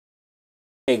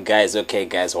Okay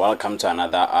guys, welcome to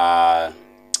another a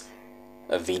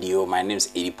video. My name is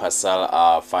Eddie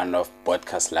Pasal, fan of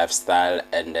podcast lifestyle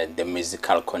and the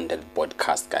musical content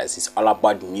podcast. Guys, it's all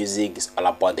about music, it's all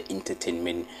about the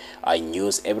entertainment,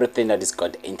 news, everything that is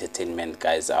got entertainment,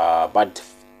 guys. But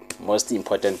most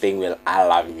important thing, well, I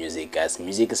love music, guys.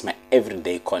 Music is my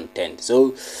everyday content.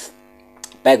 So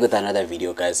back with another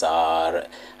video, guys.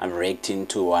 I'm reacting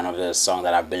to one of the songs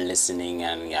that I've been listening,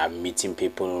 and I'm meeting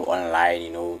people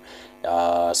online,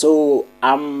 so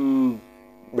I'm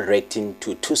reacting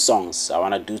to two songs. I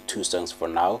want to do two songs for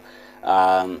now.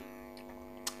 I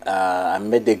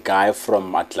met the guy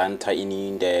from Atlanta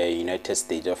in the United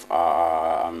States of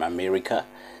America.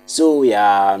 So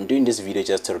yeah, I'm doing this video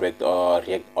just to react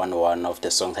on one of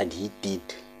the songs that he did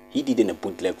in a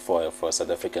bootleg for South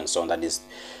African song that is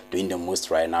doing the most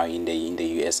right now in the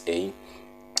USA.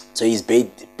 So he's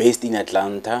based in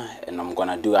Atlanta, and I'm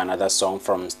gonna do another song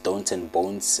from Stones and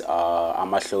Bones,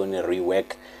 Amahlone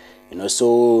rework,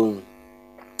 so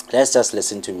let's just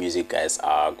listen to music, guys.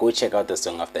 Go check out the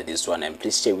song after this one, and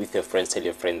please share with your friends. Tell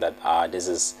your friend that this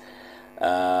is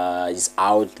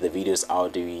out, the video is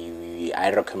out.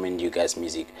 I recommend you guys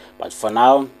music, but for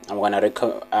now I'm gonna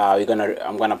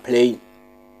play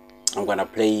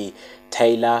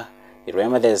Taylor.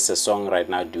 Remember, there's a song right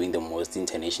now doing the most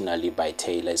internationally by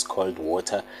Taylor. It's called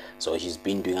Water. So she's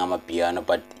been doing piano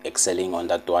but excelling on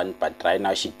that one. But right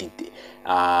now she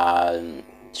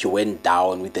went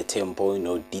down with the tempo,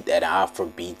 did an Afro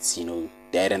beats,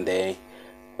 there and there.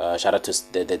 Shout out to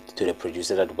the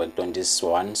producer that worked on this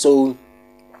one. So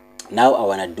now I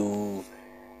wanna do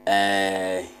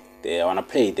I want to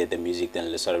play the music,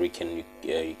 then so that you can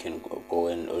go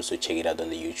and also check it out on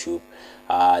the YouTube.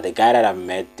 The guy that I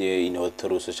met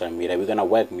through social media, we're gonna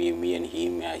work, me and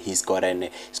him. He's got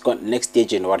next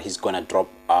stage, and what he's gonna drop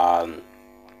a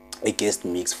guest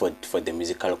mix for the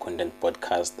musical content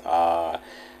podcast.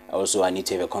 Also, I need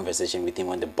to have a conversation with him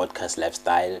on the podcast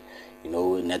lifestyle,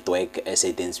 network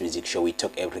SA Dance Music Show. We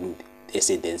talk everything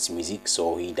SA Dance music.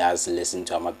 So he does listen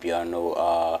to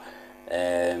amapiano.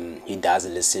 He does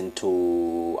listen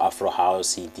to Afro House,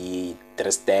 CD,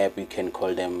 Dress Step. You can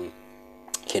call them,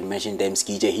 can mention them.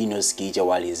 Skija, he knows Skija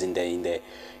while he's in the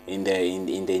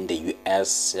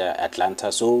US, Atlanta.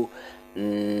 So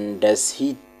does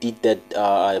he did that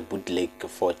bootleg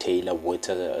for Taylor,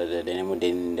 Water, the name of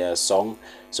the song.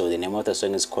 So the name of the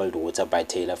song is called Water by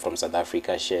Taylor from South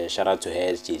Africa. Shout out to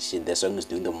her. The song is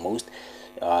doing the most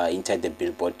inside the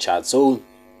Billboard chart. So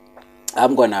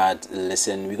we're gonna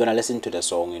listen to the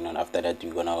song, and after that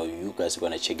you guys are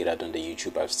gonna check it out on the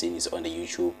YouTube. I've seen it's on the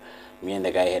YouTube. Me and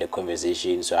the guy had a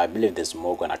conversation, so I believe there's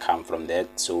more gonna come from that.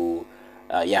 So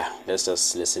yeah, let's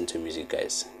just listen to music,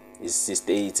 guys. It says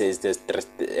he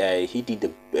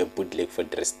did a bootleg for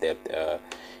Dress Step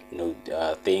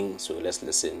thing. So let's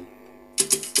listen.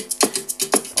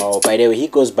 Oh, by the way, he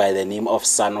goes by the name of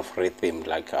Son of Rhythm.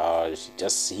 Like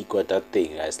he got that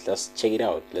thing, guys. Let's check it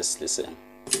out. Let's listen.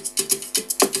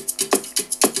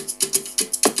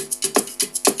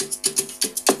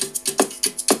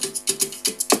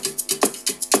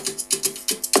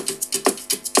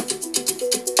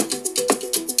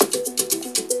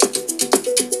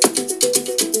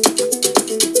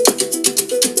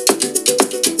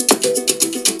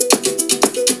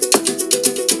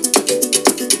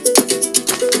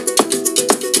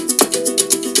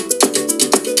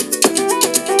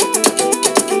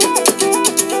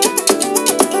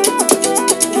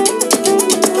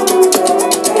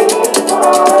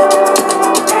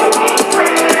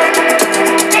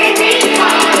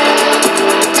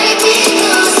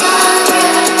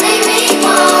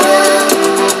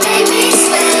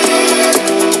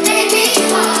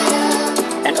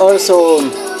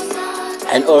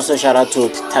 Also shout out to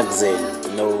Taxen,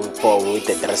 for with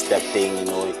the Dress Step thing,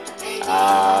 the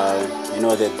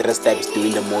Dress Step is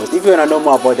doing the most. If you wanna know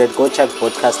more about it, go check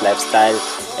podcast lifestyle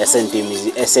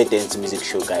SA Dance Music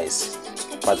Show, guys.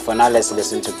 But for now, let's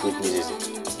listen to good music.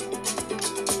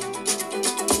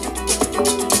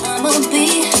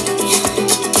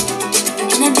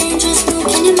 In a dangerous mood,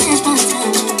 can you match my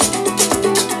time?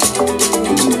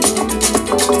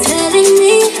 Telling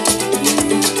me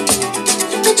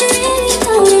that you really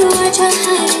know what you're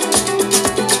hiding.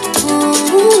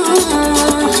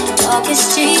 Talk is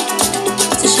cheap,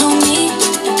 to show me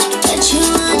that you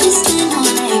understand how I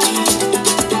get.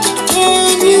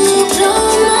 Can you blow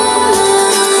my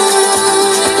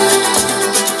mind?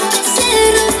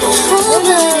 Set up the whole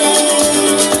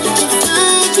night. If I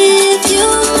give you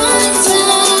my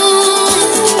time,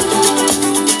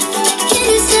 can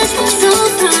you set my soul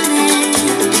from it?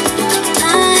 I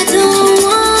don't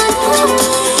want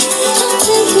to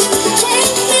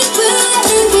take you.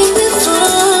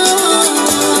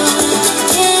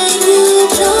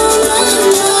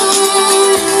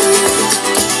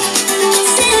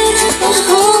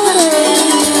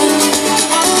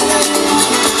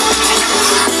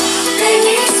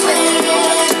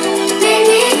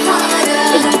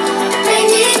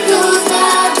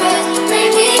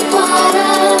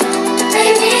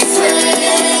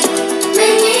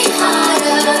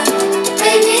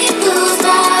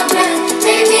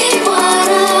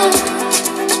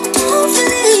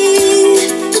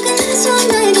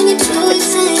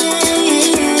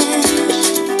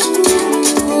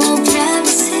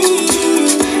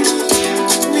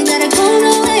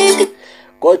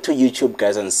 YouTube,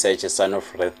 guys, and search a Son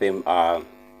of Rhythm.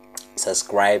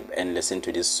 Subscribe and listen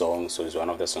to this song. So it's one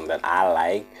of the songs that I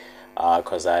like,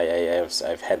 because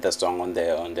I've heard the song on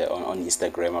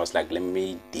Instagram. I was like, let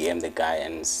me DM the guy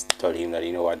and told him that,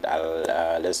 you know what,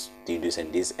 I'll let's do this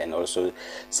and this, and also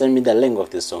send me the link of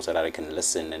this song so that I can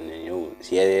listen. And you know,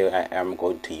 here I am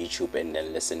going to YouTube and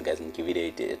then listen, guys, and give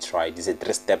it a try. This is a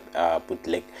 3-step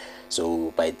bootleg,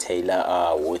 so by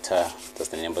Taylor Water. That's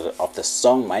the name of the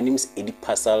song. My name is Eddie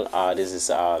Passal. This is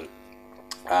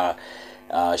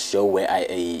show where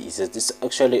this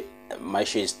actually my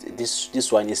show is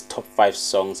this one is top 5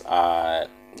 songs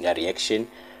reaction,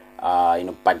 you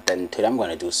know, but then today I'm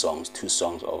gonna do two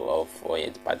songs of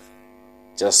it, but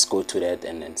just go to that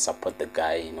and support the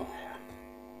guy, you know.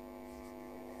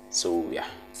 So yeah.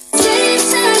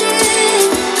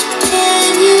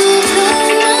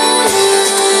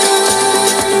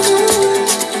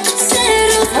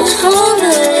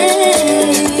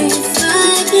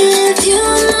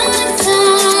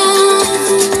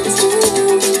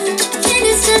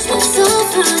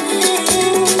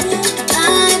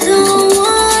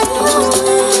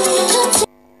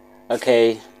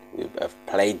 Okay, we've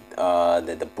played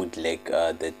the bootleg,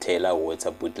 the Taylor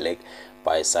Water bootleg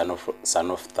by Son of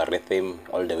the Rhythm,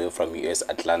 all the way from US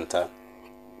Atlanta.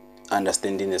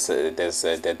 Understanding there's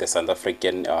the South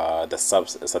African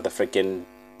South African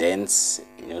dance,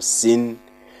 you know, scene,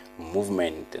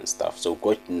 movement and stuff. So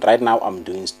right now I'm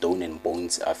doing Stone and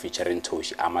Bones featuring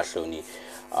Toshi Amahloni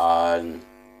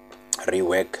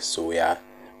rework. So yeah,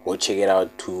 go check it out.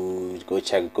 Go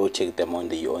check them on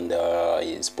the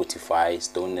Spotify,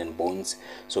 Stone and Bones.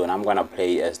 So now I'm gonna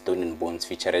play Stone and Bones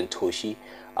featuring Toshi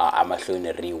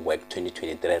Amahloni rework,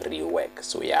 2023 rework.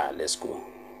 So yeah, let's go.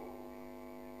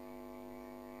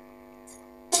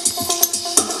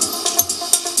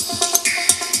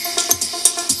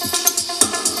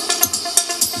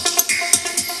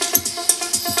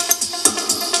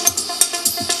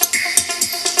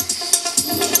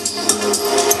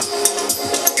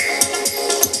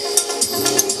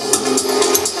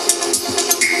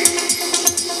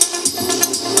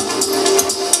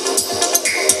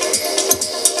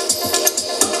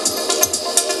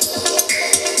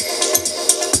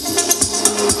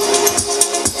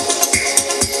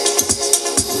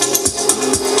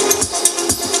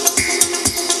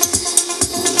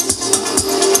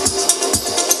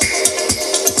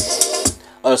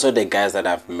 Also, the guys that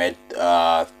I've met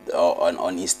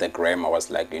on Instagram, I was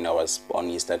like, you know, I was on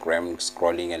Instagram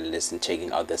scrolling and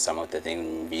checking out some of the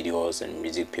videos and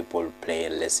music people play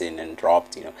and listen and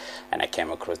dropped, you know, and I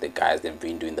came across the guys. They've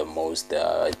been doing the most,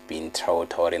 been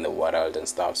toured in the world and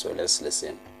stuff. So let's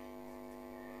listen.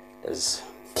 Let's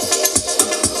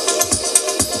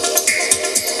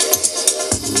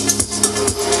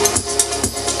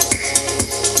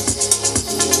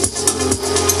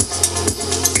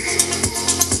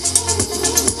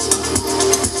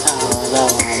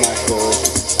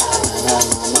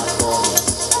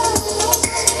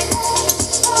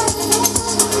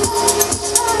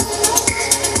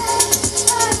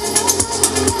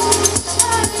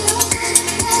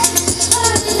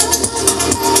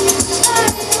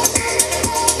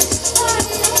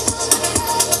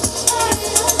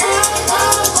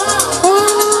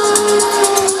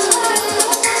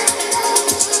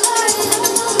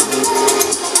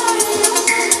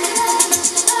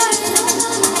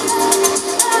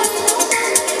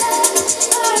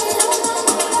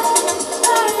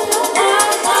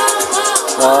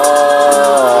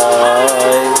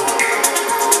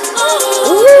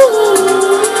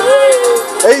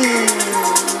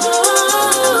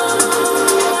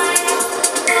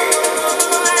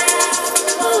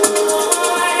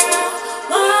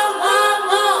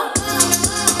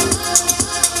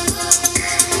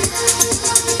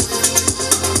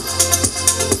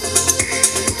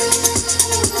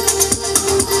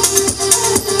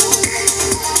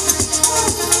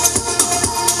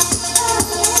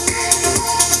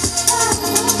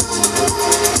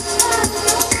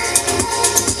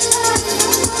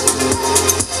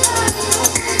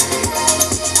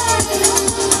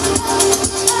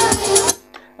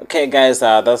okay, guys,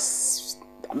 that's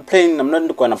I'm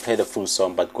not gonna play the full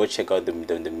song, but go check out the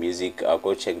music.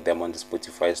 Go check them on the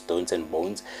Spotify, Stones and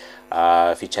Bones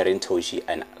featuring Toshi,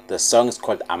 and the song is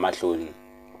called Amahloni,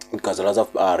 because a lot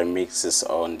of remixes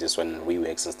on this one,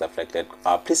 reworks and stuff like that.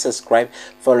 Please subscribe,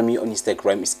 follow me on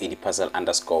Instagram, it's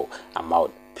 @EddiePuzzle_. I'm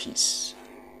out. Peace.